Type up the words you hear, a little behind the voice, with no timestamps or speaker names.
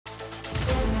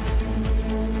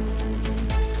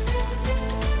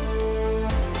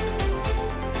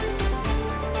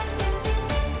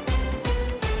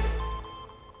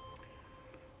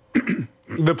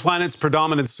The planet's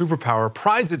predominant superpower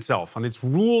prides itself on its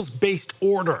rules-based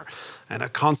order and a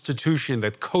constitution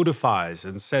that codifies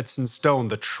and sets in stone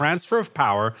the transfer of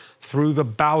power through the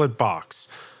ballot box.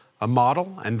 A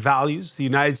model and values the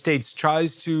United States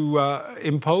tries to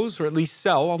impose or at least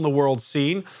sell on the world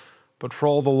scene. But for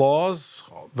all the laws,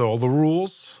 all the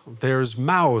rules, there's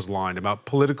Mao's line about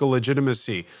political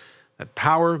legitimacy, that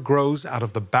power grows out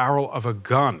of the barrel of a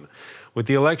gun. With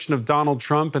the election of Donald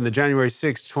Trump and the January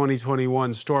 6,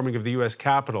 2021 storming of the U.S.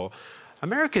 Capitol,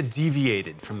 America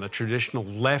deviated from the traditional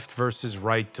left versus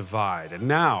right divide. And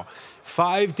now,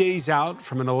 5 days out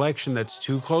from an election that's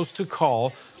too close to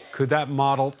call, could that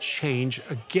model change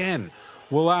again?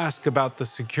 We'll ask about the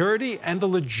security and the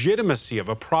legitimacy of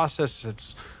a process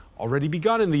that's already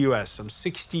begun in the U.S. Some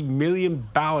 60 million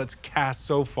ballots cast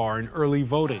so far in early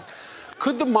voting.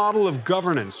 Could the model of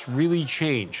governance really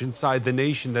change inside the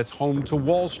nation that's home to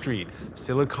Wall Street,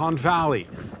 Silicon Valley,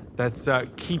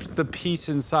 that keeps the peace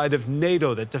inside of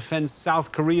NATO, that defends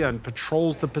South Korea and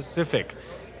patrols the Pacific?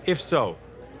 If so,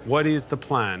 what is the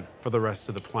plan for the rest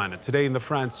of the planet? Today in the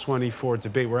France 24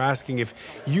 debate, we're asking if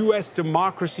U.S.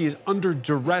 democracy is under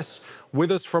duress.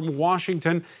 With us from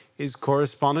Washington is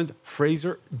correspondent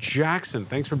Fraser Jackson.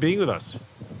 Thanks for being with us.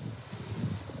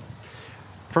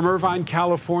 From Irvine,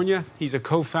 California, he's a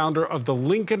co-founder of the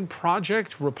Lincoln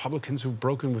Project, Republicans who've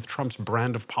broken with Trump's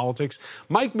brand of politics.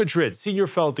 Mike Madrid, senior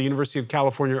fellow at the University of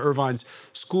California, Irvine's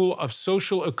School of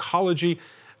Social Ecology.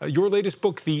 Your latest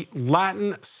book, The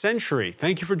Latin Century.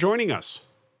 Thank you for joining us.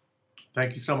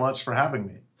 Thank you so much for having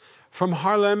me. From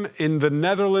Haarlem in the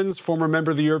Netherlands, former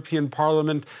member of the European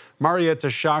Parliament, Mariette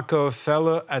Schaako,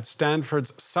 fellow at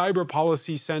Stanford's Cyber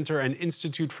Policy Center and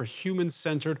Institute for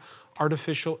Human-Centered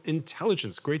Artificial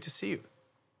Intelligence. Great to see you.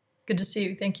 Good to see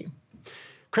you. Thank you.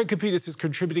 Craig Kapitas is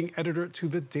contributing editor to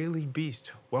The Daily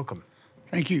Beast. Welcome.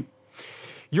 Thank you.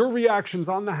 Your reactions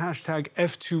on the hashtag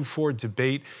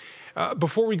F24debate.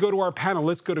 Before we go to our panel,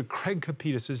 let's go to Craig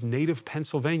Kapitas' native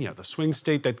Pennsylvania, the swing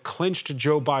state that clinched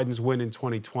Joe Biden's win in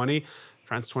 2020.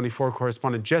 France 24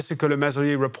 correspondent Jessica Le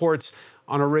Mesurier reports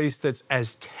on a race that's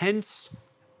as tense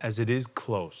as it is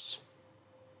close.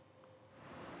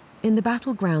 In the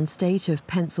battleground state of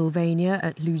Pennsylvania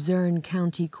at Luzerne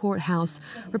County Courthouse,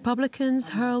 Republicans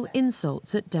hurl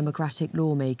insults at Democratic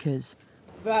lawmakers.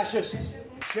 Fascist.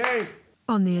 Shame.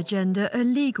 On the agenda, a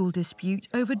legal dispute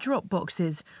over drop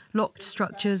boxes, locked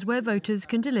structures where voters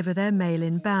can deliver their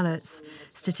mail-in ballots.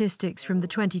 Statistics from the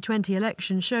 2020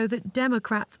 election show that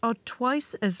Democrats are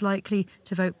twice as likely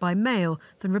to vote by mail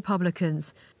than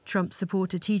Republicans. Trump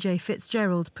supporter T.J.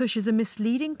 Fitzgerald pushes a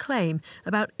misleading claim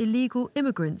about illegal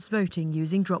immigrants voting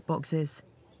using drop boxes.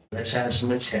 Let's have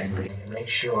some integrity and make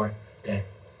sure that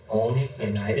only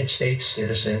United States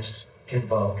citizens can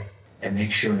vote and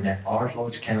make sure that our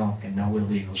votes count and no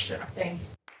illegals there.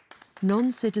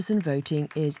 Non-citizen voting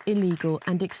is illegal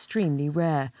and extremely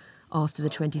rare. After the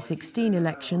 2016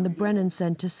 election, the Brennan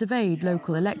Center surveyed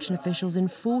local election officials in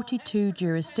 42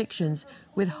 jurisdictions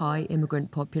with high immigrant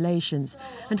populations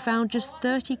and found just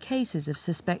 30 cases of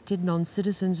suspected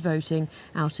non-citizens voting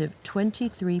out of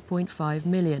 23.5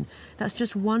 million. That's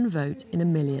just one vote in a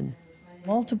million.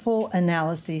 Multiple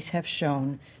analyses have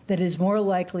shown that it is more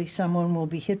likely someone will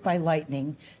be hit by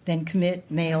lightning than commit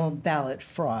mail ballot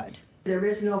fraud. There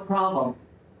is no problem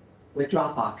with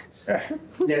drop boxes.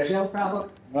 There's no problem.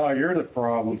 No, you're the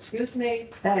problem. Excuse me.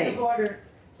 Hey. Order.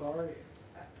 Sorry.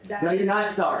 No, you're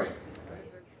not sorry.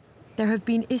 There have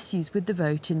been issues with the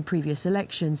vote in previous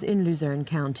elections in Luzerne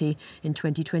County. In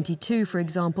 2022, for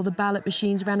example, the ballot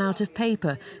machines ran out of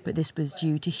paper, but this was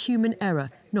due to human error,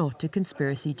 not a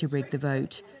conspiracy to rig the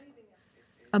vote.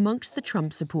 Amongst the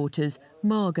Trump supporters,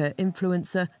 MAGA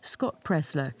influencer Scott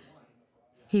Presler.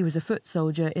 He was a foot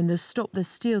soldier in the Stop the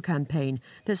Steal campaign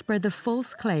that spread the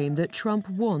false claim that Trump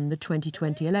won the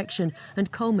 2020 election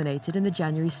and culminated in the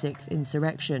January 6th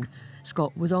insurrection.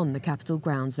 Scott was on the Capitol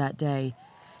grounds that day.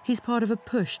 He's part of a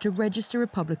push to register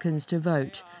Republicans to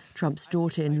vote. Trump's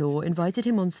daughter-in-law invited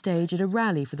him on stage at a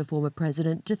rally for the former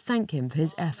president to thank him for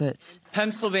his efforts.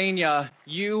 Pennsylvania,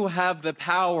 you have the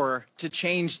power to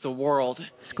change the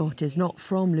world. Scott is not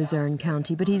from Luzerne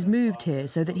County, but he's moved here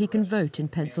so that he can vote in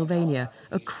Pennsylvania,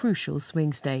 a crucial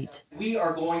swing state. We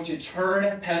are going to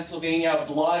turn Pennsylvania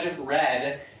blood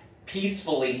red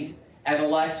peacefully and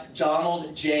elect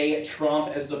Donald J. Trump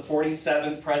as the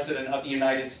 47th president of the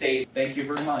United States. Thank you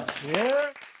very much.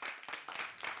 Yeah.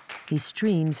 He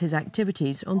streams his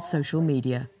activities on social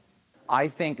media. I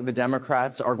think the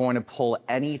Democrats are going to pull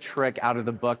any trick out of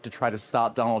the book to try to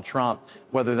stop Donald Trump,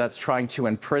 whether that's trying to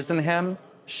imprison him,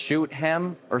 shoot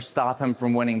him or stop him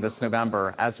from winning this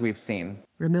November, as we've seen.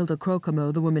 Romilda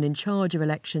Crocomo, the woman in charge of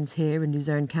elections here in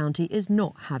Luzerne County, is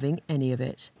not having any of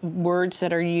it. Words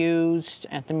that are used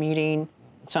at the meeting,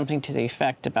 something to the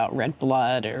effect about red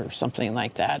blood or something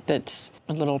like that, that's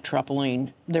a little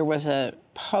troubling. There was a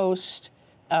post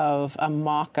of a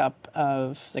mock-up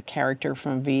of the character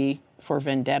from V for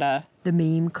Vendetta. The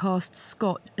meme casts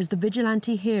Scott as the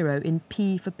vigilante hero in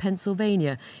P for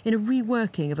Pennsylvania in a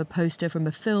reworking of a poster from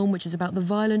a film which is about the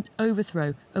violent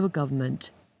overthrow of a government.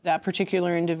 That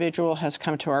particular individual has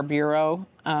come to our bureau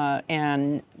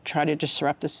and tried to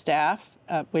disrupt the staff,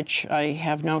 which I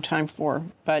have no time for,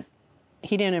 but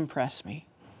he didn't impress me.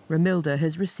 Romilda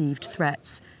has received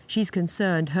threats. She's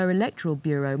concerned her electoral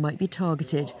bureau might be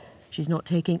targeted. She's not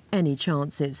taking any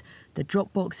chances. The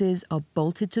drop boxes are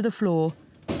bolted to the floor.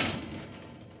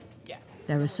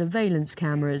 There are surveillance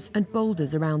cameras and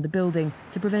boulders around the building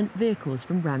to prevent vehicles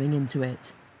from ramming into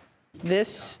it.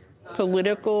 This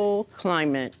political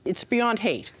climate, it's beyond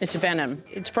hate. It's venom.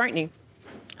 It's frightening.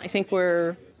 I think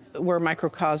we're a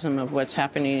microcosm of what's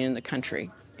happening in the country,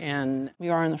 and we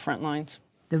are on the front lines.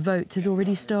 The vote has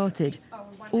already started.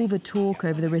 All the talk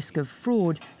over the risk of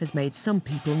fraud has made some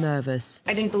people nervous.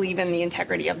 I didn't believe in the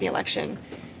integrity of the election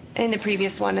in the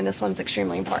previous one, and this one's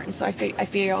extremely important. So I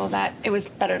feel that it was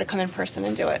better to come in person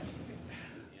and do it.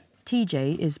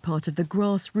 TJ is part of the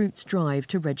grassroots drive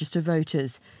to register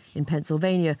voters. In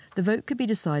Pennsylvania, the vote could be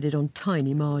decided on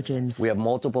tiny margins. We have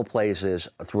multiple places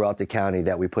throughout the county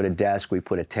that we put a desk, we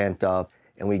put a tent up,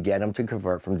 and we get them to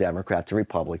convert from Democrat to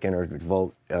Republican or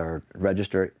vote or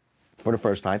register for the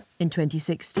first time. In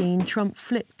 2016, Trump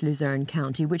flipped Luzerne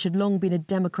County, which had long been a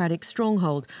Democratic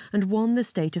stronghold, and won the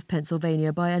state of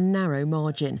Pennsylvania by a narrow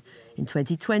margin. In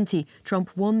 2020,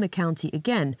 Trump won the county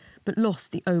again, but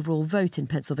lost the overall vote in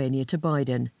Pennsylvania to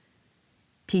Biden.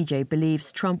 TJ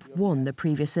believes Trump won the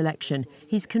previous election.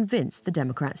 He's convinced the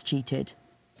Democrats cheated.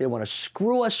 They want to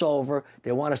screw us over,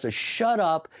 they want us to shut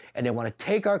up, and they want to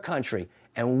take our country.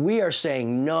 And we are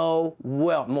saying no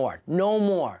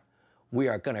more. We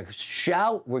are going to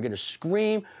shout, we're going to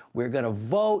scream, we're going to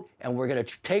vote, and we're going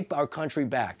to take our country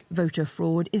back. Voter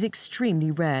fraud is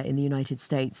extremely rare in the United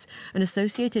States. An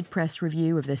Associated Press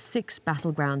review of the 6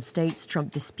 battleground states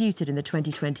Trump disputed in the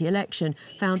 2020 election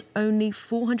found only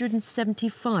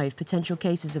 475 potential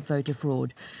cases of voter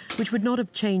fraud, which would not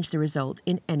have changed the result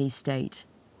in any state.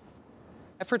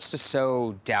 Efforts to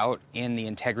sow doubt in the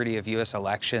integrity of U.S.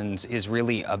 elections is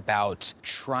really about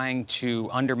trying to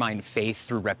undermine faith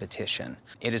through repetition.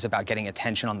 It is about getting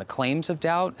attention on the claims of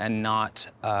doubt and not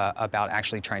about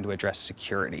actually trying to address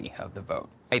security of the vote.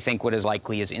 I think what is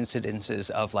likely is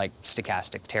incidences of like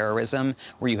stochastic terrorism,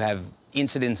 where you have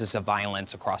incidences of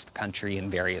violence across the country in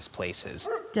various places.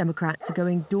 Democrats are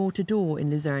going door to door in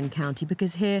Luzerne County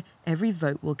because here every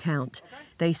vote will count.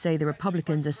 They say the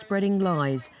Republicans are spreading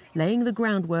lies, laying the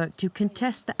groundwork to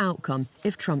contest the outcome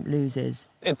if Trump loses.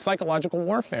 It's psychological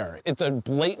warfare. It's a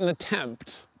blatant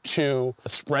attempt to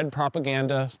spread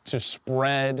propaganda, to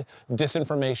spread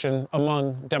disinformation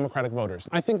among Democratic voters.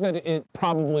 I think that it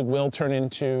probably will turn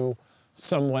into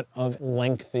somewhat of a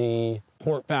lengthy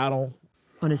court battle.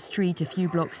 On a street a few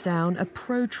blocks down, a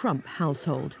pro-Trump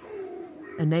household.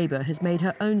 A neighbour has made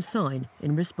her own sign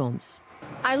in response.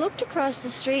 I looked across the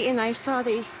street and I saw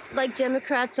these, like,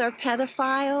 Democrats are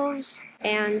pedophiles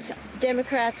and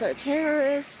Democrats are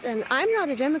terrorists, and I'm not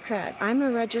a Democrat. I'm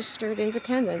a registered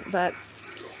independent, but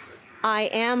I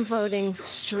am voting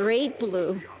straight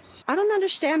blue. I don't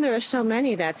understand there are so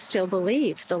many that still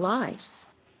believe the lies.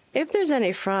 If there's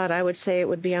any fraud, I would say it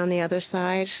would be on the other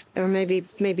side, or maybe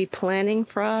planning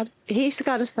fraud. He's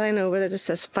got a sign over there that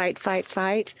says fight, fight,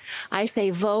 fight. I say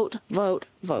vote, vote,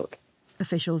 vote.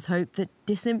 Officials hope that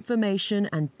disinformation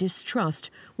and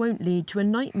distrust won't lead to a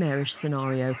nightmarish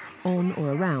scenario on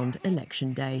or around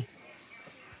Election Day.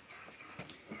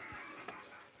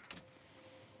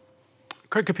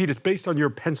 Craig Capitas, based on your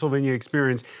Pennsylvania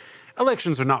experience,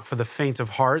 elections are not for the faint of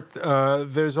heart.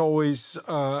 There's always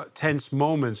tense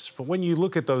moments. But when you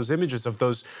look at those images of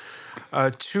those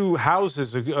 2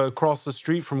 houses across the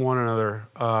street from one another,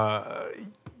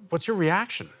 what's your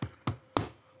reaction?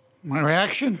 My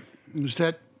reaction is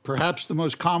that perhaps the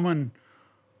most common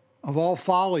of all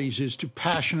follies is to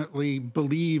passionately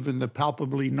believe in the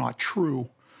palpably not true.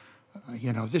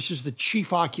 This is the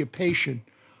chief occupation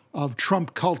of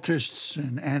Trump cultists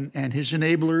and his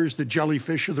enablers, the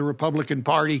jellyfish of the Republican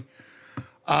Party.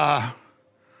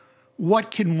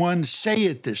 What can one say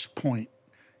at this point?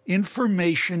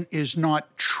 Information is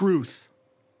not truth.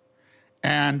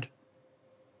 And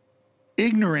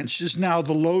ignorance is now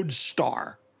the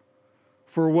lodestar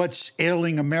for what's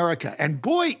ailing America. And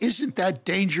boy, isn't that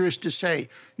dangerous to say.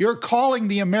 You're calling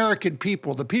the American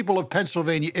people, the people of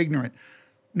Pennsylvania, ignorant.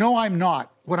 No, I'm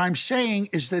not. What I'm saying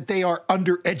is that they are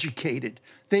undereducated.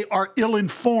 They are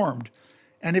ill-informed.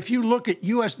 And if you look at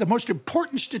the most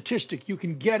important statistic you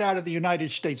can get out of the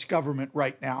United States government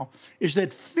right now is that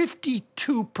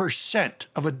 52%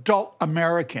 of adult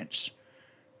Americans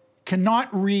cannot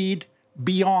read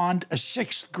beyond a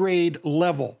 6th grade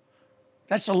level.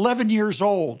 That's 11 years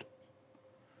old.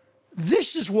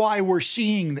 This is why we're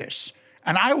seeing this.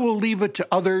 And I will leave it to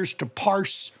others to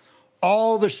parse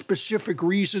all the specific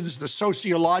reasons, the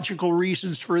sociological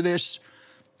reasons for this.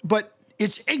 But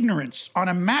it's ignorance on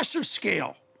a massive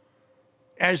scale.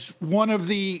 As one of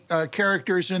the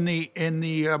characters in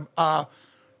the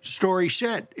story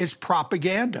said, it's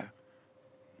propaganda.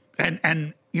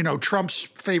 And you know, Trump's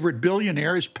favorite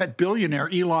billionaire, his pet billionaire,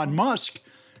 Elon Musk,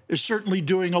 is certainly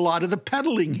doing a lot of the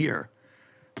peddling here.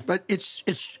 But it's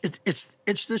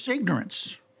this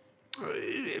ignorance.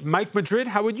 Mike Madrid,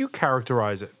 how would you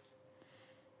characterize it?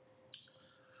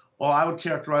 Well, I would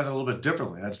characterize it a little bit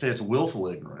differently. I'd say it's willful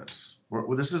ignorance.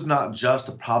 This is not just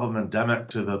a problem endemic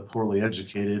to the poorly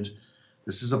educated.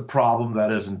 This is a problem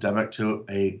that is endemic to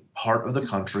a part of the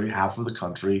country, half of the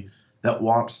country, that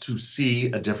wants to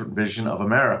see a different vision of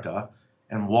America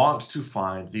and wants to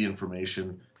find the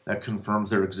information that confirms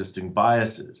their existing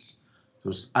biases.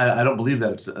 So I don't believe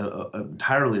that it's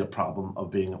entirely a problem of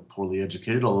being poorly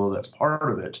educated, although that's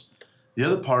part of it. The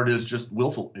other part is just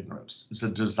willful ignorance. It's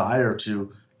a desire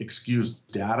to excuse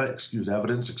data, excuse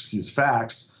evidence, excuse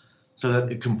facts, so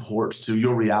that it comports to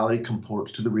your reality,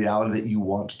 comports to the reality that you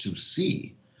want to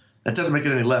see. That doesn't make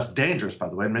it any less dangerous, by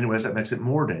the way. In many ways, that makes it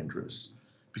more dangerous,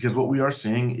 because what we are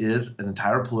seeing is an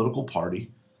entire political party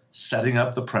setting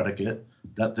up the predicate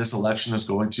that this election is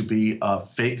going to be a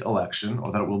fake election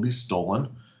or that it will be stolen.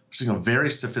 We're seeing a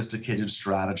very sophisticated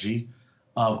strategy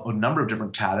of a number of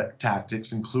different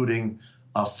tactics, including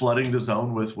flooding the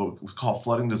zone with what we call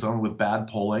flooding the zone with bad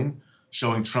polling,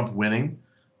 showing Trump winning.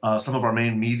 Some of our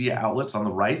main media outlets on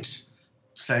the right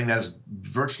saying that it's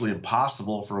virtually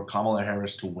impossible for Kamala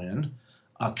Harris to win,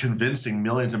 convincing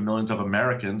millions and millions of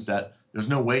Americans that there's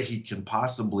no way he can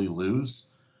possibly lose,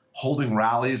 holding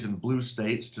rallies in blue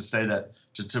states to say that,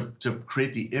 to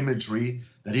create the imagery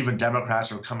that even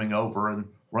Democrats are coming over and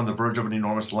we're on the verge of an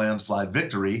enormous landslide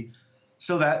victory,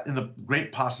 so that in the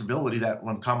great possibility that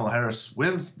when Kamala Harris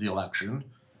wins the election,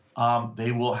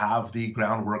 they will have the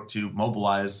groundwork to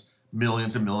mobilize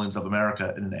millions and millions of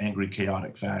America in an angry,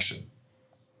 chaotic fashion.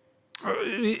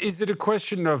 Is it a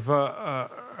question of,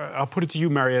 I'll put it to you,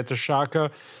 Marietta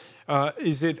Shaka,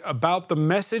 is it about the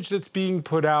message that's being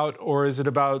put out, or is it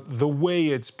about the way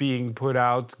it's being put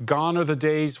out? Gone are the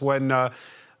days when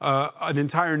an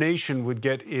entire nation would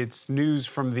get its news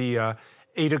from the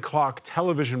 8 o'clock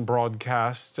television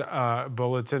broadcast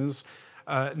bulletins.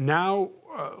 Now,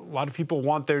 a lot of people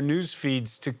want their news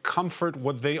feeds to comfort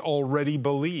what they already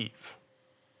believe.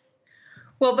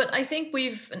 Well, but I think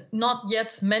we've not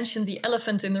yet mentioned the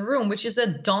elephant in the room, which is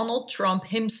that Donald Trump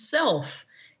himself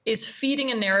is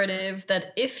feeding a narrative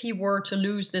that if he were to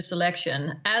lose this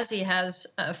election, as he has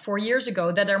 4 years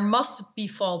ago, that there must be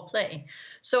foul play.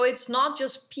 So it's not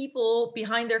just people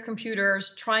behind their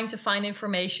computers trying to find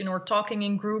information or talking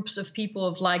in groups of people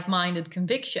of like-minded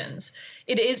convictions.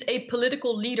 It is a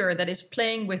political leader that is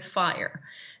playing with fire.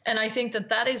 And I think that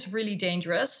that is really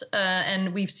dangerous.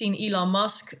 And we've seen Elon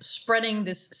Musk spreading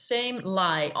this same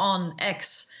lie on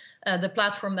X, the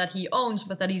platform that he owns,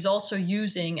 but that he's also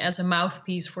using as a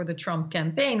mouthpiece for the Trump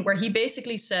campaign, where he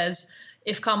basically says,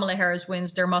 if Kamala Harris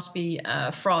wins, there must be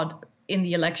fraud in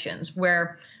the elections,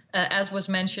 where, as was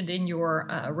mentioned in your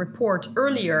report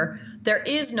earlier, there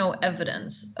is no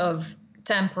evidence of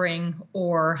tampering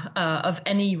or of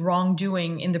any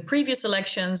wrongdoing in the previous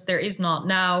elections. There is not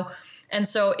now. And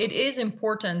so it is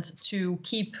important to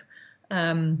keep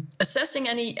assessing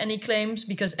any claims,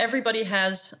 because everybody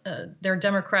has their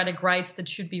democratic rights that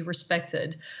should be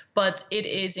respected. But it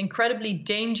is incredibly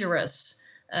dangerous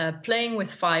playing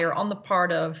with fire on the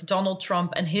part of Donald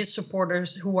Trump and his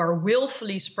supporters who are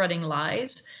willfully spreading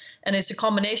lies. And it's a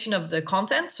combination of the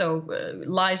content, so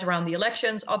lies around the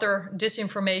elections, other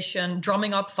disinformation,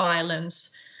 drumming up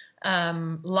violence,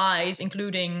 lies,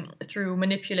 including through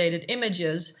manipulated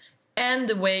images, and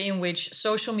the way in which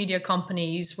social media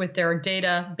companies, with their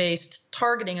data-based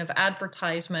targeting of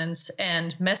advertisements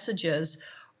and messages,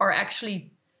 are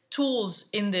actually tools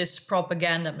in this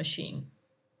propaganda machine.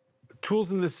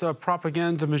 Tools in this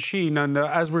propaganda machine. And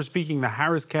as we're speaking, the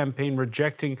Harris campaign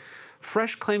rejecting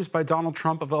fresh claims by Donald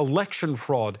Trump of election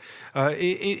fraud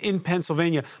in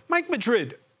Pennsylvania. Mike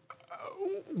Madrid,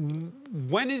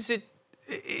 when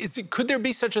could there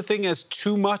be such a thing as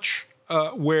too much,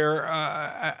 where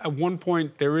at one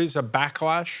point there is a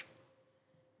backlash?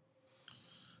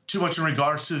 Too much in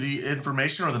regards to the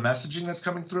information or the messaging that's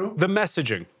coming through? The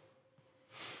messaging.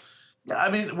 Yeah,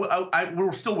 I mean,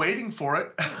 we're still waiting for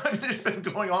it. I mean, it's been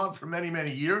going on for many,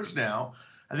 many years now.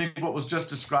 I think what was just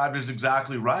described is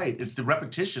exactly right. It's the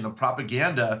repetition of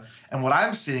propaganda. And what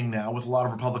I'm seeing now with a lot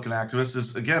of Republican activists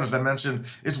is, again, as I mentioned,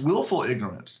 it's willful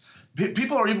ignorance.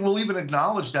 People will even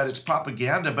acknowledge that it's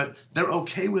propaganda, but they're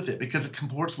okay with it because it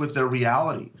comports with their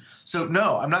reality. So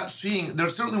no, I'm not seeing, there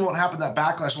certainly won't happen, that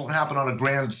backlash won't happen on a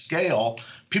grand scale.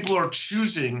 People are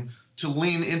choosing to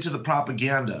lean into the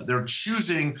propaganda. They're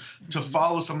choosing to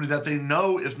follow somebody that they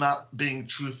know is not being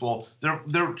truthful.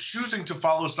 They're choosing to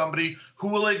follow somebody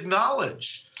who will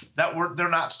acknowledge that they're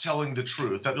not telling the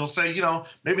truth, that they'll say, you know,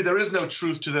 maybe there is no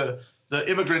truth to the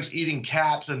immigrants eating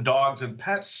cats and dogs and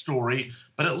pets story,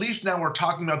 but at least now we're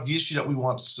talking about the issue that we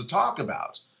want to talk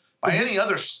about. By any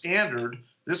other standard,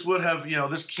 this would have, you know,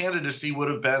 this candidacy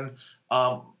would have been,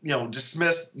 you know,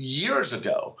 dismissed years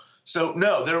ago. So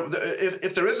no,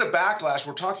 if there is a backlash,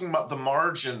 we're talking about the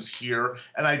margins here,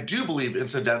 and I do believe,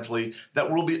 incidentally,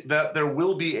 that there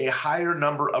will be a higher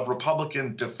number of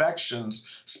Republican defections,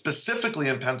 specifically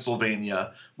in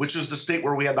Pennsylvania, which is the state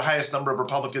where we had the highest number of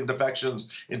Republican defections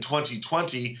in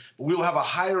 2020. We will have a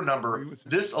higher number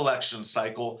this election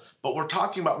cycle, but we're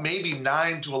talking about maybe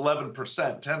 9 to 11%,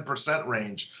 10%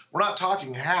 range. We're not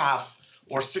talking half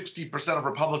or 60% of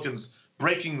Republicans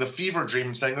breaking the fever dream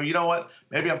and saying, oh, you know what,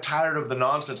 maybe I'm tired of the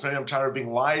nonsense, maybe I'm tired of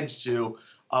being lied to.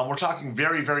 We're talking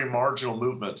very, very marginal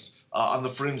movements on the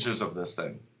fringes of this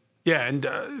thing. Yeah, and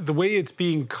the way it's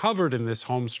being covered in this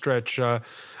home stretch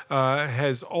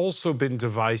has also been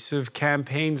divisive.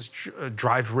 Campaigns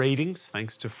drive ratings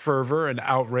thanks to fervor and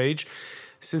outrage.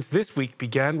 Since this week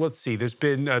began, let's see, there's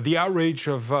been the outrage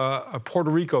of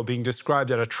Puerto Rico being described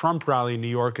at a Trump rally in New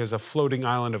York as a floating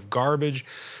island of garbage.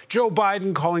 Joe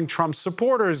Biden calling Trump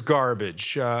supporters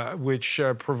garbage, which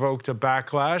provoked a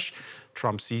backlash.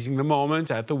 Trump seizing the moment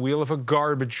at the wheel of a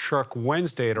garbage truck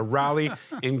Wednesday at a rally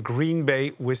in Green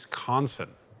Bay, Wisconsin.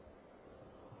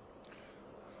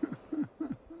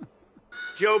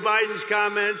 Joe Biden's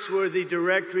comments were the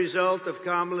direct result of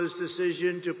Kamala's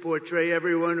decision to portray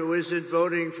everyone who isn't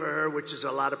voting for her, which is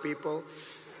a lot of people,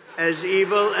 as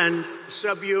evil and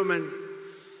subhuman.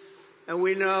 And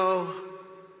we know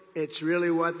it's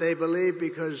really what they believe,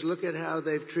 because look at how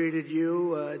they've treated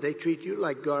you. They treat you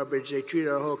like garbage. They treat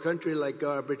our whole country like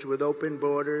garbage, with open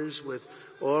borders, with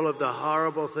all of the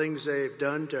horrible things they've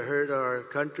done to hurt our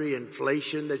country,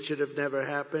 inflation that should have never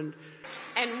happened.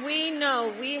 And we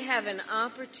know we have an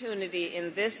opportunity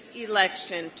in this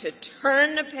election to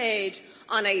turn the page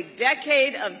on a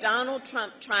decade of Donald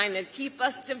Trump trying to keep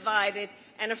us divided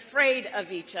and afraid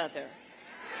of each other.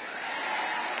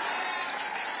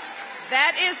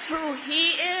 That is who he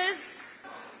is.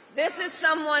 This is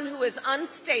someone who is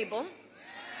unstable,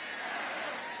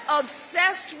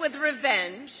 obsessed with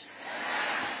revenge,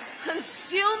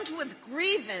 consumed with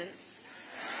grievance,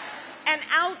 and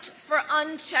out for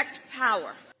unchecked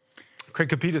power. Craig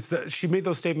Capitas, she made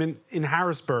those statements in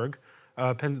Harrisburg,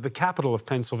 the capital of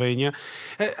Pennsylvania.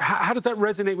 How does that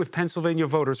resonate with Pennsylvania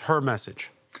voters, her message?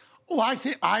 Oh, I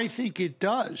think it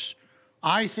does.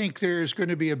 I think there's going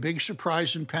to be a big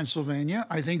surprise in Pennsylvania.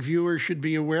 I think viewers should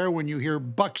be aware when you hear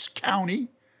Bucks County.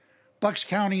 Bucks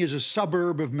County is a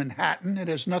suburb of Manhattan. It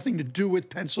has nothing to do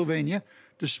with Pennsylvania,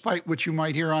 despite what you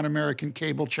might hear on American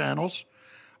cable channels.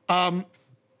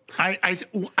 I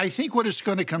think what it's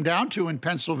going to come down to in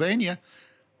Pennsylvania,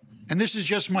 and this is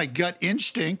just my gut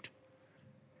instinct,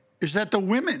 is that the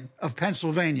women of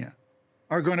Pennsylvania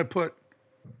are going to put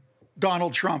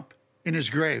Donald Trump in his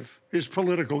grave, his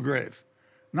political grave,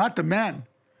 not the men.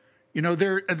 You know,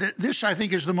 this, I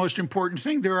think, is the most important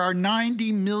thing. There are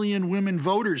 90 million women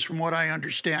voters, from what I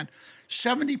understand.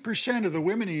 70% of the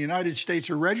women in the United States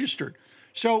are registered.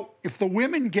 So if the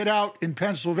women get out in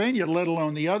Pennsylvania, let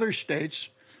alone the other states,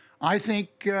 I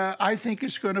think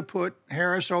it's going to put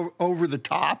Harris over the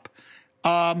top.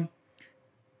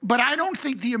 But I don't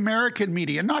think the American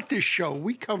media, not this show,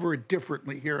 we cover it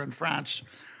differently here in France,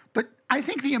 but I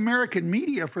think the American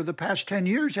media for the past 10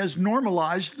 years has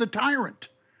normalized the tyrant.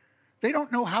 They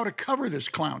don't know how to cover this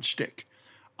clown stick.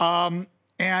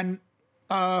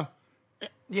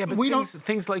 Yeah, but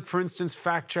things like, for instance,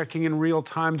 fact-checking in real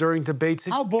time during debates,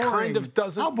 it kind of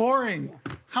doesn't... How boring.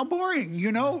 How boring.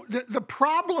 You know, the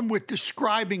problem with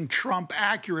describing Trump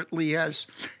accurately as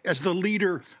the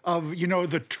leader of, you know,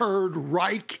 the Third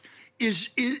Reich is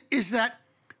that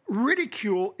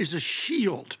ridicule is a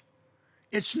shield.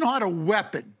 It's not a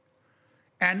weapon.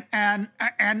 And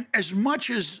as much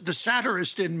as the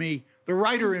satirist in me, the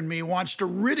writer in me, wants to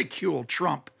ridicule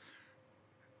Trump,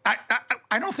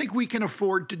 I don't think we can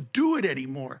afford to do it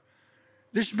anymore.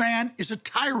 This man is a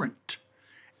tyrant.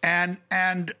 And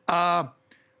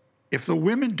if the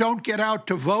women don't get out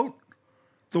to vote,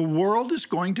 the world is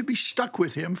going to be stuck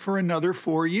with him for another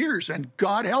 4 years. And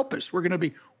God help us, we're going to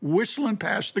be whistling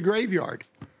past the graveyard.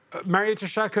 Marietta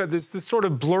Shaka, there's this sort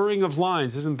of blurring of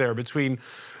lines, isn't there, between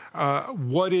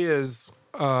what is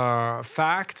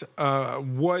fact,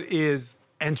 what is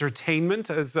entertainment,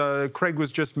 as Craig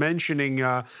was just mentioning.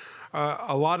 A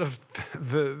lot of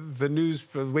the news,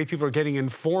 the way people are getting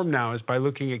informed now is by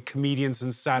looking at comedians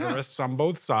and satirists on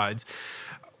both sides.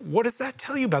 What does that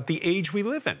tell you about the age we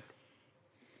live in?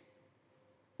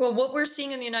 Well, what we're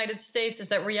seeing in the United States is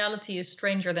that reality is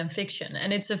stranger than fiction,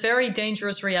 and it's a very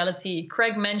dangerous reality.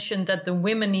 Craig mentioned that the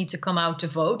women need to come out to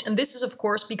vote, and this is, of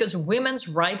course, because women's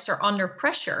rights are under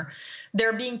pressure.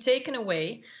 They're being taken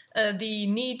away. The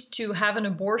need to have an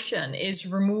abortion is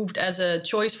removed as a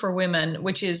choice for women,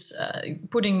 which is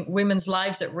putting women's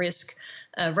lives at risk.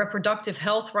 Reproductive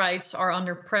health rights are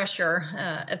under pressure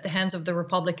at the hands of the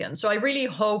Republicans. So I really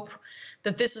hope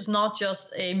that this is not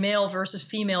just a male versus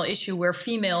female issue where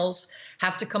females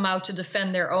have to come out to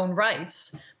defend their own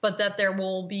rights, but that there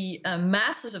will be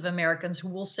masses of Americans who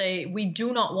will say, we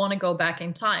do not want to go back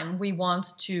in time. We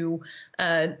want to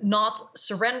not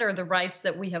surrender the rights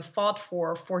that we have fought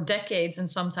for decades and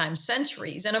sometimes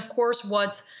centuries. And of course,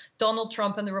 what Donald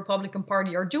Trump and the Republican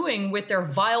Party are doing with their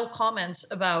vile comments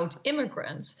about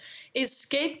immigrants is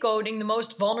scapegoating the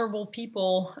most vulnerable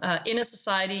people in a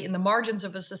society, in the margins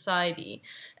of a society.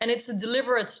 And it's a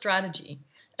deliberate strategy.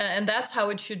 And that's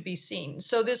how it should be seen.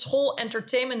 So this whole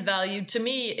entertainment value, to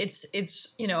me,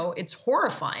 it's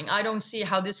horrifying. I don't see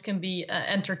how this can be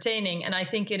entertaining. And I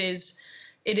think it is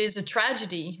a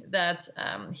tragedy that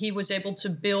he was able to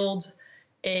build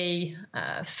a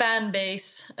fan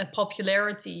base, a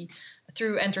popularity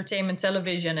through entertainment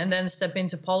television, and then step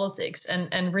into politics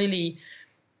and really,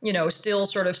 still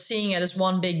sort of seeing it as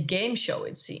one big game show,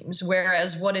 it seems,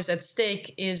 whereas what is at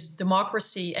stake is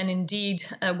democracy, and indeed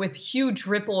with huge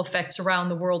ripple effects around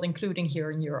the world, including here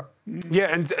in Europe.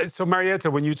 Yeah, and so Marietta,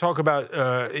 when you talk about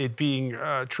it being,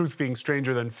 truth being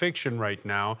stranger than fiction right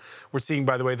now, we're seeing,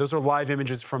 by the way, those are live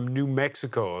images from New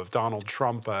Mexico of Donald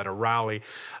Trump at a rally.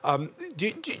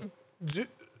 Do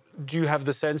you have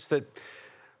the sense that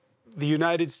the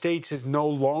United States is no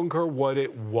longer what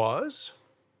it was?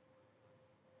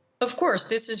 Of course,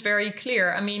 this is very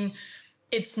clear. I mean,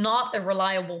 it's not a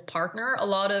reliable partner. A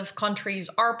lot of countries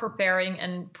are preparing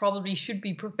and probably should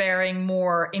be preparing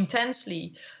more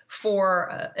intensely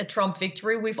for a Trump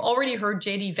victory. We've already heard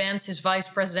J.D. Vance, his vice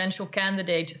presidential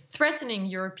candidate, threatening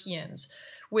Europeans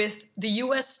with the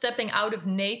U.S. stepping out of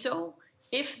NATO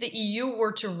if the EU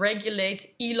were to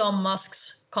regulate Elon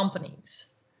Musk's companies.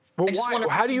 Well,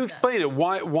 how do you explain it?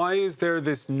 Why is there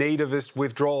this nativist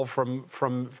withdrawal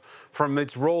from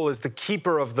its role as the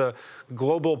keeper of the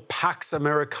global Pax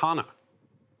Americana?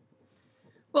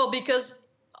 Well, because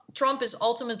Trump is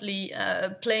ultimately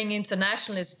playing into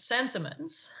nationalist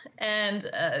sentiments, and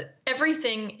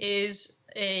everything is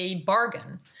a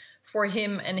bargain for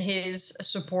him and his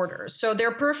supporters. So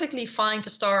they're perfectly fine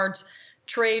to start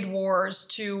trade wars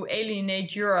to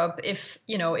alienate Europe if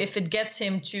it gets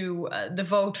him to the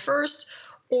vote first,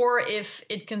 or if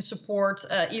it can support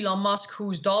Elon Musk,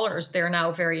 whose dollars they're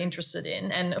now very interested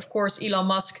in. And of course, Elon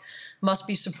Musk must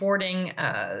be supporting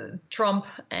Trump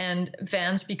and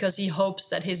Vance because he hopes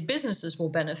that his businesses will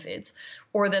benefit,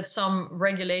 or that some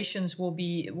regulations will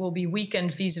be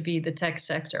weakened vis-a-vis the tech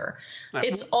sector.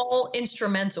 It's all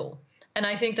instrumental. And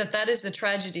I think that is the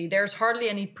tragedy. There's hardly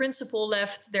any principle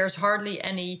left. There's hardly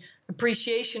any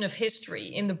appreciation of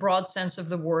history in the broad sense of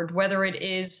the word, whether it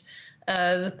is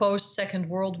the post-Second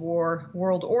World War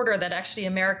world order that actually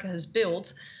America has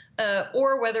built,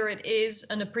 or whether it is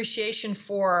an appreciation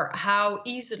for how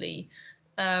easily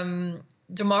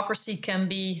democracy can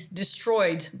be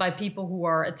destroyed by people who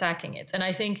are attacking it. And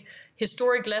I think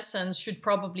historic lessons should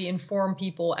probably inform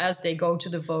people as they go to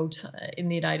the vote in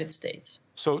the United States.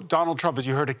 So Donald Trump, as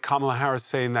you heard Kamala Harris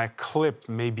say in that clip,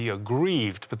 may be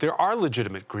aggrieved, but there are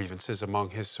legitimate grievances among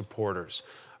his supporters.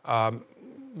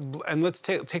 And let's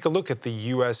take a look at the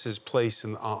U.S.'s place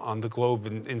on the globe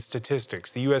in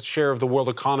statistics. The U.S. share of the world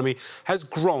economy has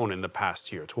grown in the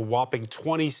past year to a whopping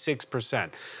 26%.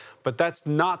 But that's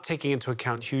not taking into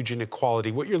account huge inequality.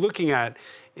 What you're looking at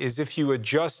is if you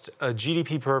adjust a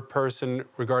GDP per person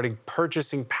regarding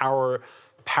purchasing power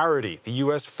parity, the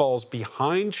U.S. falls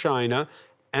behind China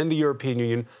and the European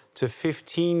Union to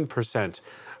 15%.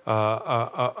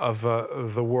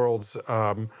 the world's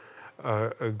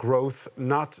growth,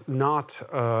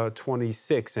 not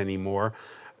 26 anymore.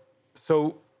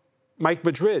 So, Mike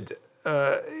Madrid,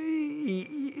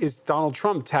 is Donald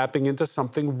Trump tapping into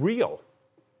something real?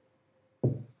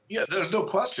 Yeah, there's no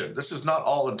question. This is not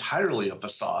all entirely a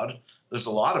facade. There's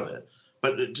a lot of it.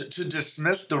 But to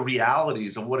dismiss the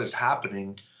realities of what is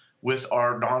happening with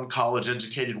our non-college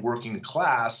educated working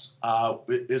class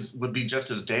would be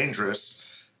just as dangerous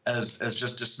as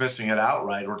just dismissing it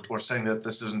outright or saying that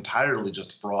this is entirely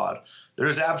just fraud. There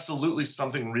is absolutely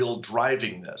something real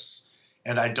driving this.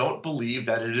 And I don't believe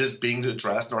that it is being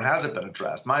addressed, nor has it been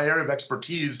addressed. My area of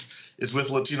expertise is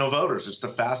with Latino voters. It's the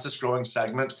fastest growing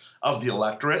segment of the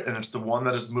electorate, and it's the one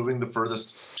that is moving the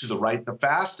furthest to the right the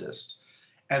fastest.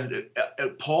 And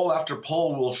poll after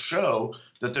poll will show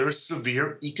that there is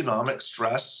severe economic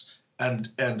stress and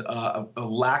a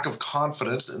lack of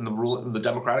confidence in the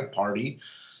Democratic Party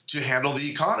to handle the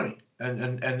economy.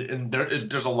 And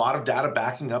there's a lot of data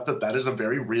backing up that is a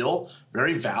very real,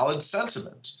 very valid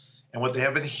sentiment. And what they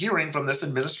have been hearing from this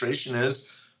administration is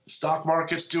the stock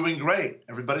market's doing great.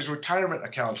 Everybody's retirement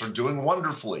accounts are doing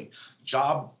wonderfully.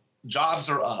 Jobs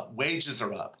are up. Wages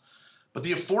are up. But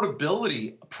the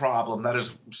affordability problem that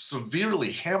is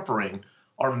severely hampering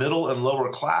our middle and lower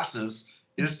classes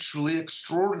is truly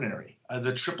extraordinary.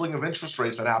 The tripling of interest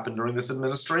rates that happened during this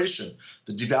administration,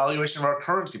 the devaluation of our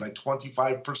currency by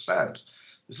 25%.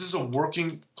 This is a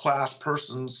working class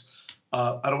person's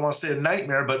I don't want to say a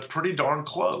nightmare, but pretty darn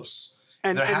close.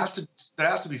 And there has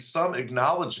to be some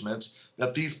acknowledgement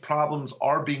that these problems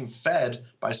are being fed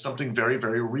by something very,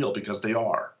 very real, because they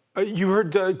are. You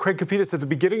heard Craig Kapitas at the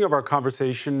beginning of our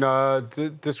conversation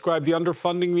describe the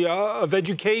underfunding of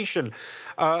education,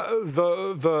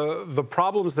 the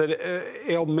problems that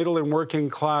ail middle and working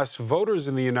class voters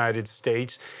in the United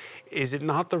States. Is it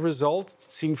not the result,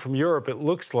 seen from Europe, it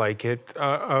looks like it,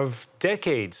 of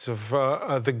decades of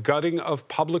the gutting of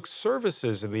public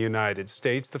services in the United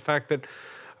States, the fact that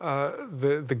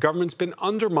the government's been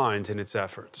undermined in its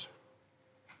efforts?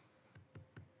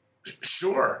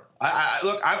 Sure.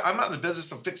 Look, I'm not in the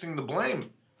business of fixing the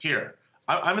blame here.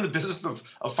 I'm in the business of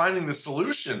finding the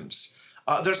solutions.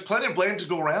 There's plenty of blame to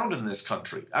go around in this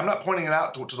country. I'm not pointing it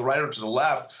out to the right or to the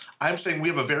left. I'm saying we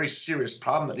have a very serious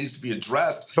problem that needs to be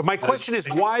addressed. But my question is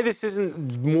why this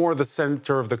isn't more the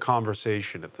center of the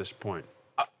conversation at this point.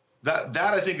 That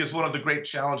I think is one of the great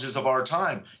challenges of our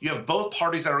time. You have both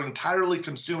parties that are entirely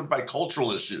consumed by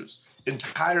cultural issues,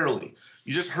 entirely.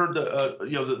 You just heard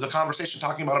the conversation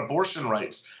talking about abortion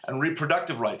rights and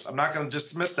reproductive rights. I'm not going to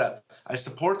dismiss that. I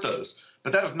support those.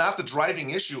 But that is not the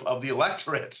driving issue of the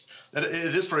electorate. That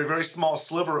it is for a very small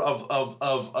sliver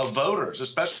of voters,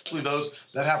 especially those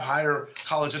that have higher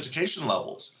college education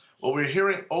levels. What we're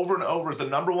hearing over and over is the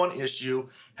number one issue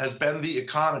has been the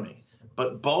economy.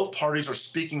 But both parties are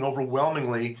speaking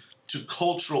overwhelmingly to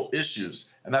cultural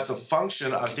issues. And that's a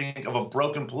function, I think, of a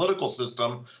broken political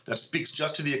system that speaks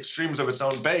just to the extremes of its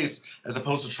own base, as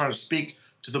opposed to trying to speak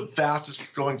to the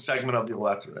fastest growing segment of the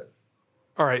electorate.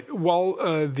 All right. While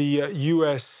the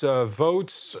U.S.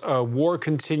 votes, war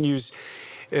continues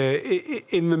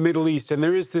in the Middle East, and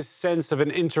there is this sense of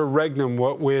an interregnum,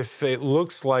 what with, it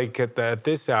looks like at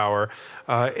this hour,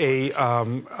 a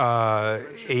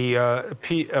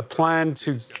plan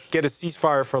to get a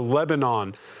ceasefire for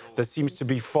Lebanon that seems to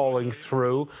be falling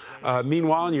through.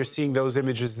 Meanwhile, and you're seeing those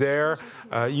images there,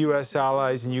 U.S.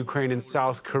 allies in Ukraine and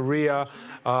South Korea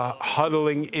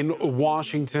huddling in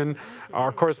Washington.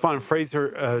 Our correspondent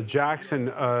Fraser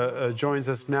Jackson joins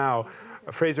us now.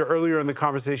 Fraser, earlier in the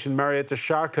conversation, Marietta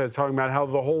Shaka is talking about how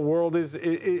the whole world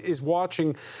is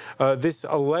watching this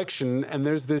election, and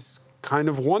there's this kind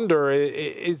of wonder,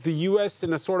 is the U.S.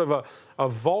 in a sort of a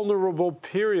vulnerable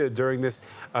period during this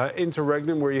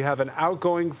interregnum where you have an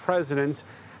outgoing president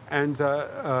and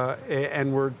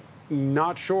we're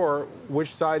not sure which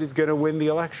side is going to win the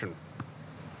election?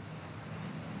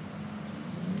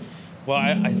 Well,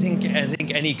 I think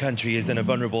any country is in a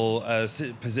vulnerable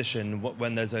position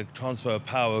when there's a transfer of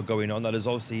power going on. That is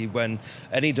obviously when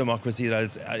any democracy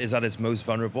that is at its most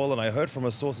vulnerable. And I heard from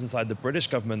a source inside the British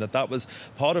government that was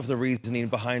part of the reasoning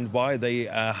behind why they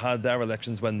had their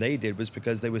elections when they did, was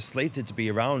because they were slated to be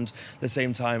around the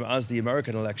same time as the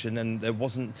American election, and they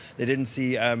didn't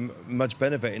see much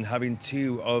benefit in having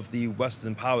two of the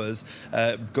Western powers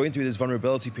going through this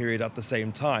vulnerability period at the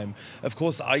same time. Of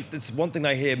course, it's one thing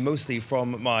I hear mostly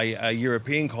from my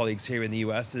European colleagues here in the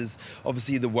US is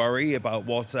obviously the worry about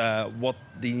what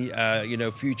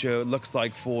the future looks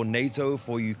like for NATO,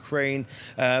 for Ukraine,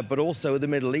 but also the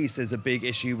Middle East is a big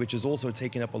issue, which is also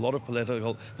taking up a lot of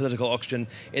political oxygen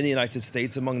in the United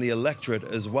States among the electorate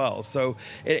as well. So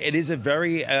it is a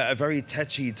very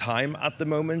tetchy time at the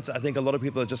moment. I think a lot of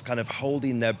people are just kind of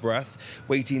holding their breath,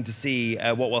 waiting to see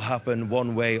what will happen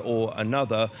one way or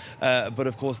another. But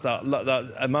of course, that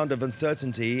amount of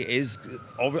uncertainty is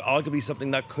arguably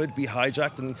something that could be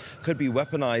hijacked and could be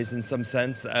weaponized in some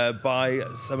sense by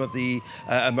some of the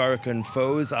American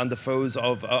foes and the foes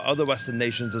of other Western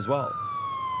nations as well.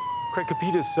 Craig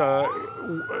Kapitas,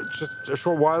 just a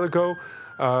short while ago,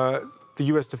 the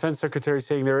U.S. Defense Secretary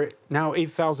saying there are now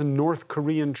 8,000 North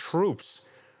Korean troops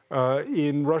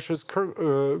in Russia's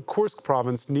Kursk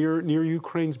province near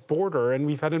Ukraine's border, and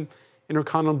we've had an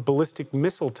intercontinental ballistic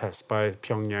missile test by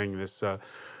Pyongyang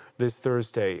this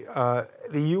Thursday.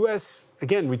 The U.S.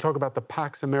 again, we talk about the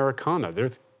Pax Americana. They're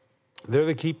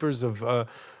the keepers of.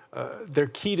 They're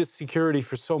key to security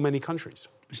for so many countries.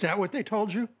 Is that what they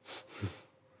told you?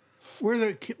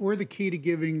 We're the key to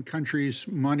giving countries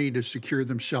money to secure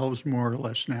themselves, more or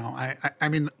less. Now, I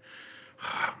mean,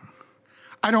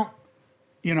 I don't.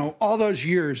 You know, all those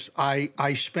years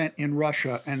I spent in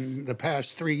Russia and the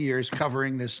past 3 years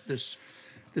covering this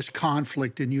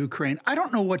conflict in Ukraine, I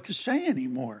don't know what to say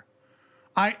anymore.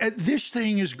 This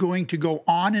thing is going to go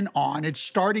on and on. It's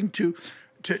starting to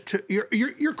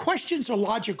your question's a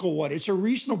logical one. It's a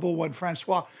reasonable one,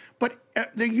 Francois. But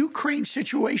the Ukraine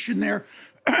situation there,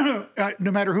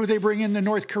 no matter who they bring in, the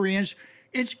North Koreans,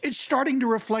 it's starting to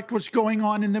reflect what's going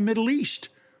on in the Middle East,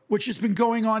 which has been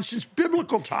going on since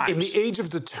biblical times. In the age of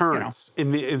deterrence,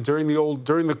 during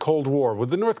the Cold War, would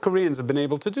the North Koreans have been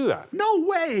able to do that? No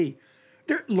way.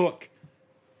 Look,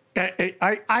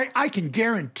 I can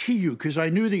guarantee you, because I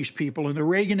knew these people in the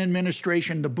Reagan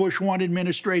administration, the Bush 1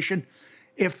 administration,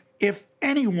 if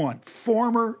anyone,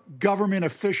 former government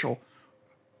official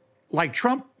like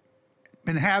Trump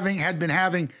had been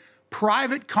having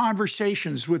private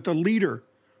conversations with the leader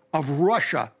of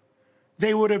Russia,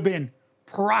 they would have been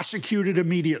prosecuted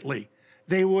immediately.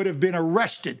 They would have been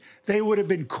arrested. They would have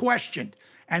been questioned.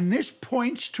 And this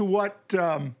points to what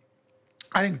I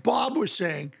think Bob was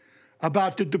saying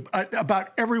about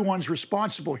everyone's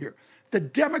responsible here. The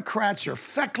Democrats are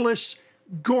feckless,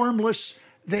 gormless.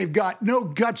 They've got no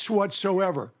guts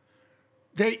whatsoever.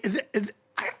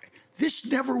 This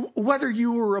never, whether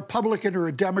you were a Republican or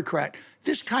a Democrat,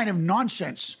 this kind of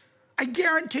nonsense, I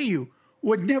guarantee you,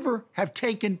 would never have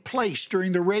taken place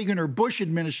during the Reagan or Bush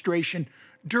administration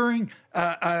during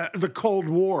the Cold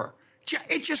War.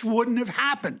 It just wouldn't have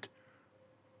happened.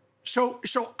 So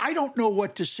I don't know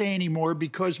what to say anymore,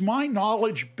 because my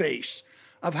knowledge base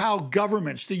of how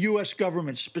governments, the U.S.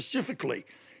 government specifically,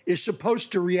 is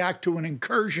supposed to react to an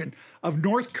incursion of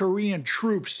North Korean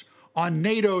troops on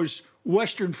NATO's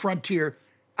western frontier,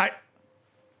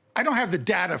 I don't have the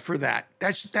data for that.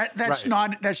 That's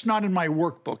not in my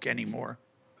workbook anymore.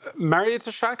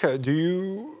 Marietta Shaka, do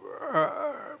you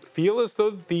feel as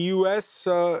though the U.S.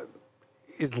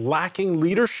 is lacking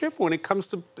leadership when it comes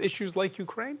to issues like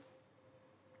Ukraine?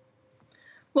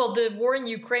 Well, the war in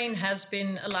Ukraine has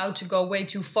been allowed to go way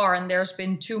too far, and there's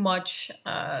been too much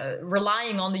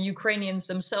relying on the Ukrainians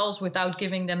themselves without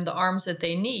giving them the arms that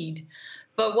they need.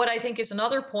 But what I think is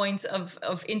another point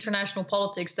of international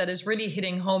politics that is really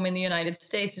hitting home in the United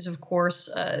States is, of course,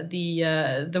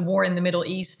 the war in the Middle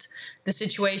East, the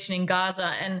situation in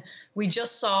Gaza. And we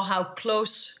just saw how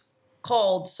close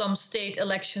called some state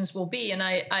elections will be. And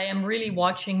I am really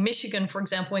watching Michigan, for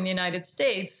example, in the United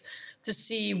States, to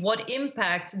see what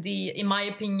impact in my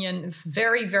opinion,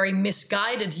 very, very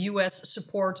misguided U.S.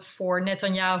 support for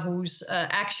Netanyahu's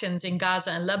actions in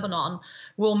Gaza and Lebanon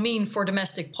will mean for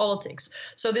domestic politics.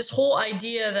 So this whole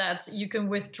idea that you can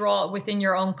withdraw within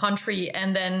your own country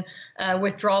and then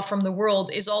withdraw from the world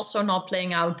is also not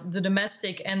playing out. The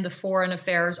domestic and the foreign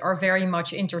affairs are very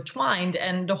much intertwined,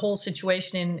 and the whole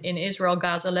situation in Israel,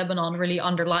 Gaza, Lebanon really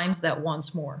underlines that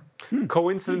once more.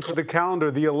 Coincidence with the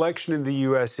calendar, the election in the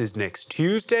U.S. is next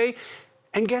Tuesday,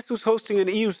 and guess who's hosting an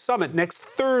EU summit next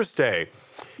Thursday?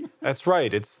 That's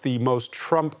right, it's the most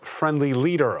Trump-friendly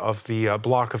leader of the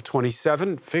bloc of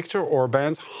 27, Viktor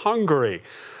Orban's Hungary.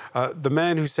 The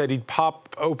man who said he'd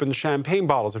pop open champagne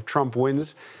bottles if Trump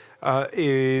wins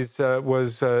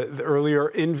was earlier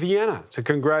in Vienna to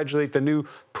congratulate the new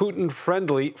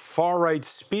Putin-friendly far-right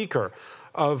speaker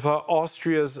of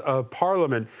Austria's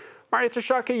parliament. Marietta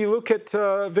Shaka, you look at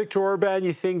Viktor Orban,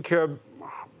 you think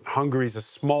Hungary's a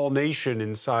small nation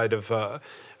inside of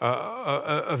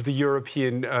the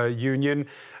European Union.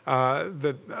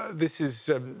 That this is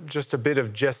just a bit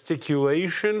of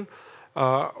gesticulation,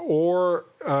 or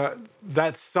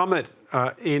that summit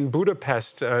in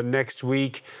Budapest next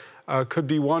week could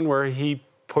be one where he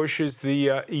pushes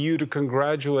the EU to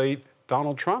congratulate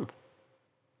Donald Trump.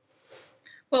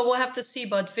 Well, we'll have to see,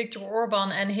 but Viktor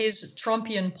Orban and his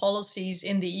Trumpian policies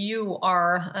in the EU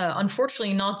are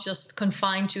unfortunately not just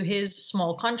confined to his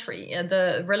small country.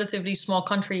 The relatively small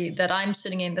country that I'm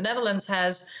sitting in, the Netherlands,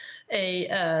 has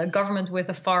a government with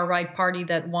a far-right party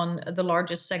that won the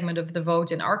largest segment of the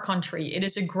vote in our country. It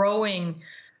is a growing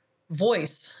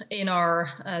voice in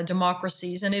our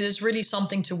democracies, and it is really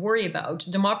something to worry about.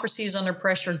 Democracy is under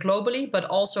pressure globally, but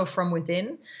also from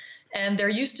within. And there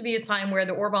used to be a time where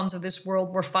the Orbans of this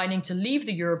world were fighting to leave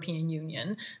the European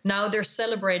Union. Now they're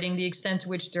celebrating the extent to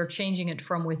which they're changing it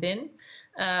from within.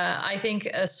 I think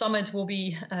a summit will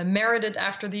be merited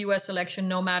after the US election,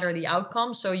 no matter the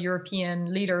outcome. So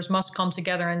European leaders must come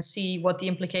together and see what the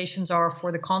implications are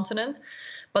for the continent.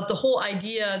 But the whole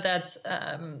idea that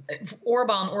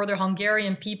Orban or the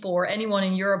Hungarian people or anyone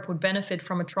in Europe would benefit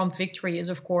from a Trump victory is,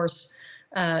 of course,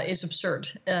 is absurd.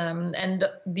 And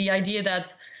the idea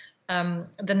that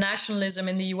the nationalism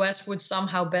in the U.S. would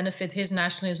somehow benefit his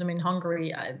nationalism in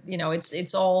Hungary,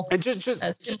 it's all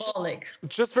symbolic.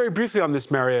 Just very briefly on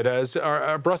this, Marietta, as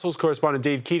our Brussels correspondent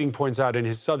Dave Keating points out in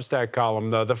his Substack column,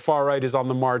 the far right is on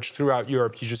the march throughout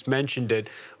Europe. You just mentioned it.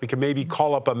 We can maybe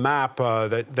call up a map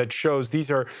that shows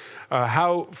these are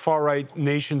how far-right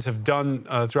nations have done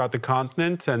throughout the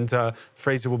continent, and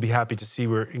Fraser will be happy to see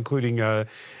we're including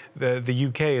the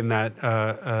UK in that,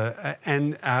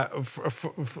 and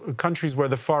countries where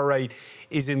the far right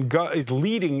is in government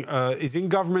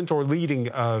or leading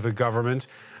the government.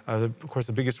 Of course,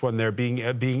 the biggest one there being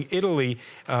Italy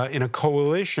in a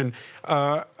coalition.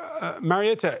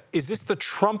 Marietta, is this the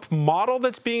Trump model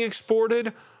that's being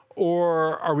exported,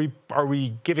 or are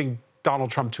we giving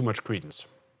Donald Trump too much credence?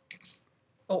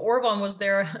 Well, Orban was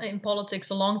there in politics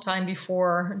a long time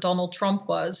before Donald Trump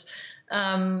was.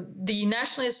 The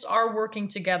nationalists are working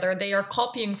together. They are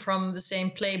copying from the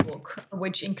same playbook,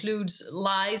 which includes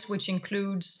lies, which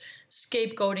includes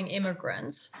scapegoating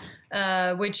immigrants,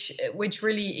 which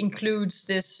really includes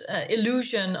this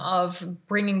illusion of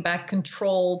bringing back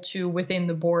control to within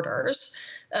the borders.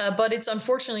 But it's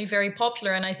unfortunately very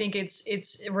popular, and I think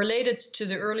it's related to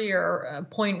the earlier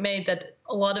point made that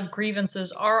a lot of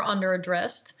grievances are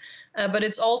under-addressed. But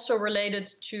it's also related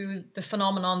to the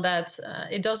phenomenon that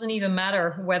it doesn't even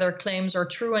matter whether claims are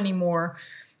true anymore.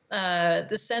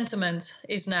 The sentiment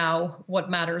is now what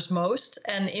matters most.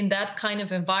 And in that kind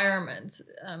of environment,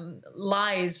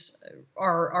 lies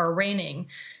are reigning.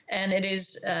 And it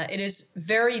is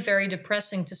very, very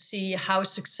depressing to see how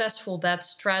successful that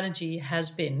strategy has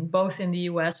been, both in the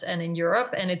US and in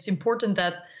Europe. And it's important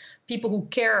that people who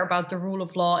care about the rule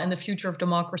of law and the future of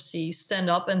democracy stand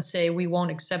up and say, we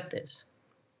won't accept this.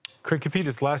 Craig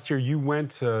Kapitas, last year you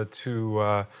went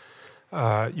you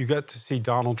got to see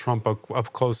Donald Trump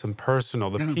up close and personal.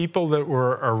 The people that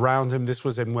were around him, this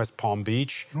was in West Palm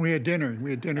Beach. We had dinner. We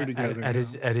had dinner together. At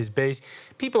his base.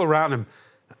 People around him,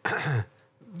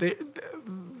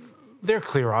 they're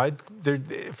clear-eyed.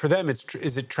 For them,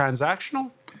 is it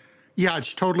transactional? Yeah,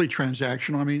 it's totally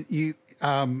transactional. I mean,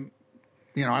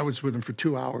 I was with him for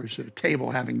 2 hours at a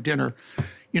table having dinner.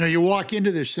 You walk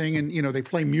into this thing and, they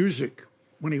play music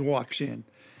when he walks in.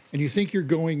 And you think you're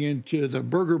going into the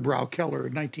Burgerbrau Keller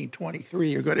in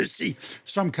 1923. You're going to see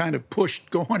some kind of push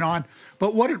going on.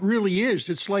 But what it really is,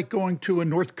 it's like going to a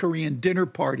North Korean dinner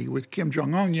party with Kim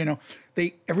Jong-un.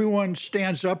 Everyone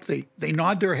stands up, they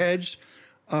nod their heads.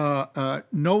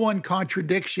 No one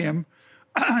contradicts him.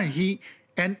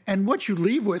 And what you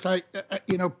leave with,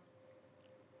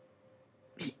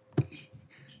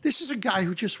 this is a guy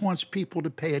who just wants people to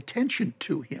pay attention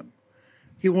to him.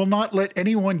 He will not let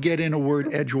anyone get in a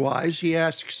word edgewise. He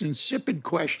asks insipid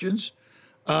questions.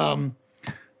 This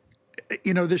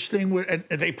thing where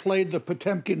they played the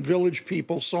Potemkin Village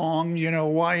People song,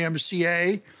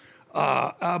 YMCA.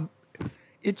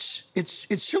 It's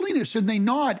silliness, and they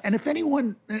nod. And if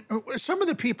anyone, some of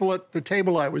the people at the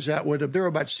table I was at with him, there were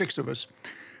about 6 of us.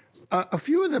 A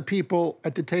few of the people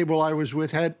at the table I was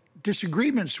with had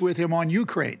disagreements with him on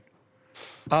Ukraine.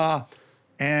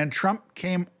 And Trump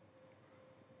came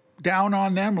down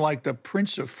on them like the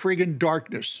Prince of friggin'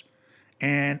 darkness.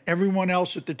 And everyone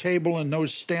else at the table and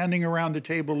those standing around the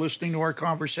table listening to our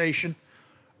conversation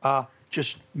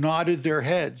just nodded their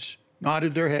heads.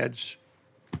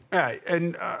 Yeah,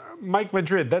 and Mike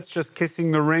Madrid, that's just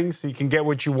kissing the ring so you can get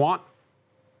what you want?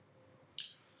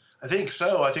 I think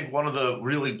so. I think one of the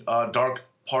really dark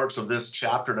parts of this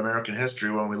chapter in American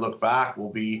history, when we look back,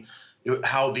 will be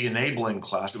how the enabling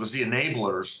class, it was the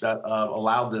enablers that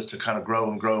allowed this to kind of grow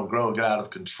and grow and grow and get out of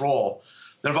control.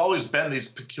 There have always been these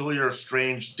peculiar,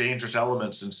 strange, dangerous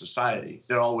elements in society.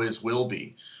 There always will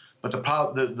be. But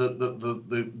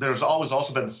there's always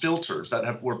also been filters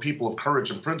where people of courage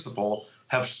and principle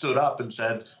have stood up and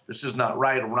said, this is not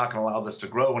right, and we're not going to allow this to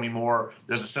grow anymore.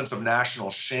 There's a sense of national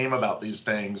shame about these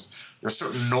things. There's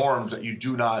certain norms that you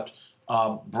do not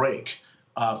break.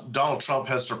 Donald Trump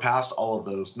has surpassed all of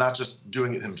those, not just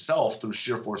doing it himself through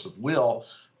sheer force of will,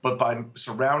 but by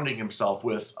surrounding himself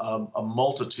with a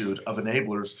multitude of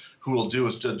enablers who will do,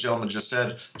 as the gentleman just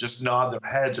said, just nod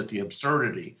their heads at the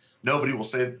absurdity. Nobody will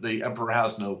say the emperor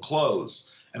has no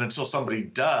clothes. And until somebody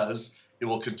does, it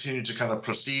will continue to kind of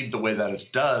proceed the way that it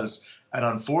does. And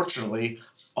unfortunately,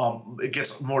 it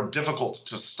gets more difficult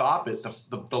to stop it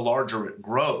the larger it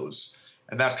grows.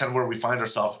 And that's kind of where we find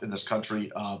ourselves in this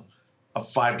country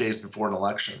 5 days before an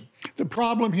election. The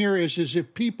problem here is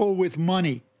if people with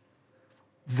money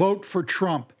vote for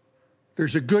Trump,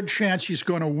 there's a good chance he's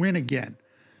going to win again.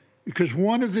 Because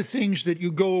one of the things that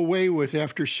you go away with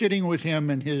after sitting with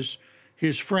him and his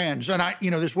friends, and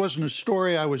this wasn't a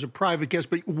story, I was a private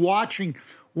guest, but watching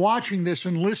this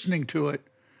and listening to it,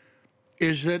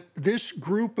 is that this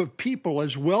group of people,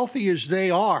 as wealthy as they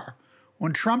are,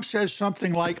 when Trump says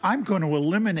something like, I'm going to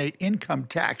eliminate income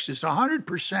taxes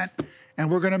 100%, and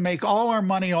we're going to make all our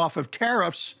money off of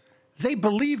tariffs, they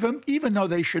believe him, even though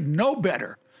they should know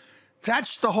better.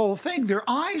 That's the whole thing. Their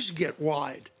eyes get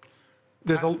wide.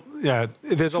 It's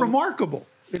remarkable.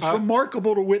 It's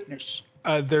remarkable to witness.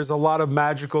 There's a lot of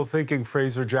magical thinking,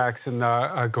 Fraser Jackson,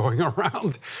 going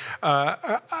around.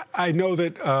 I know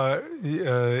that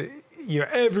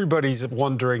everybody's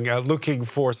wondering, looking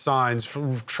for signs,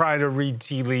 trying to read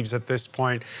tea leaves at this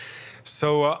point.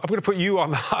 So I'm going to put you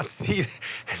on the hot seat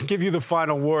and give you the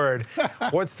final word.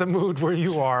 What's the mood where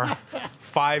you are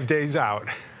 5 days out?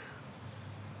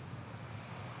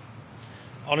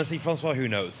 Honestly, Francois, who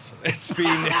knows? It's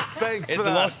been Thanks for the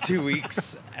that. last 2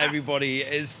 weeks. Everybody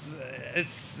is.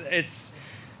 This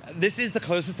is the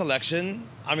closest election.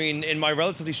 I mean, in my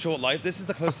relatively short life, this is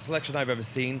the closest election I've ever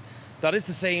seen. That is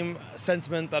the same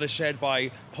sentiment that is shared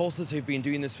by pollsters who've been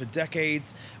doing this for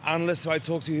decades, analysts who I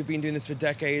talk to who've been doing this for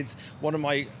decades. One of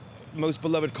my most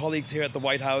beloved colleagues here at the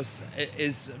White House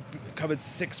is covered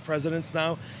 6 presidents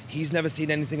now. He's never seen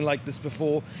anything like this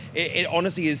before. It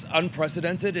honestly is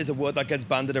unprecedented, is a word that gets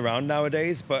bandied around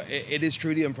nowadays, but it is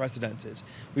truly unprecedented.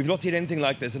 We've not seen anything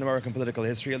like this in American political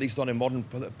history, at least not in modern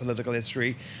political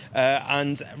history.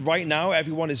 And right now,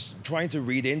 everyone is trying to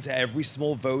read into every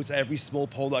small vote, every small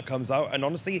poll that comes out. And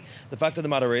honestly, the fact of the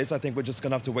matter is, I think we're just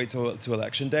going to have to wait till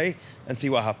Election Day and see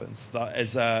what happens. That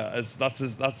is that's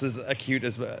as acute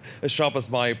as sharp as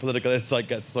my political insight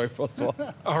gets. Sorry, Francois.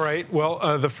 All right.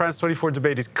 Well, the France 24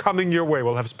 debate is coming your way.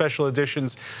 We'll have special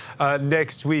editions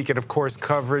next week, and of course,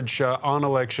 coverage on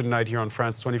election night here on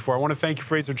France 24. I want to thank you,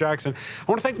 Fraser Jackson. I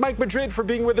want to thank Mike Madrid for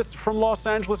being with us from Los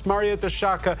Angeles, Marietta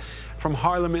Shaka from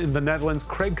Haarlem in the Netherlands,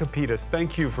 Craig Capitas.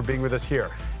 Thank you for being with us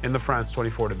here in the France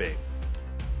 24 debate.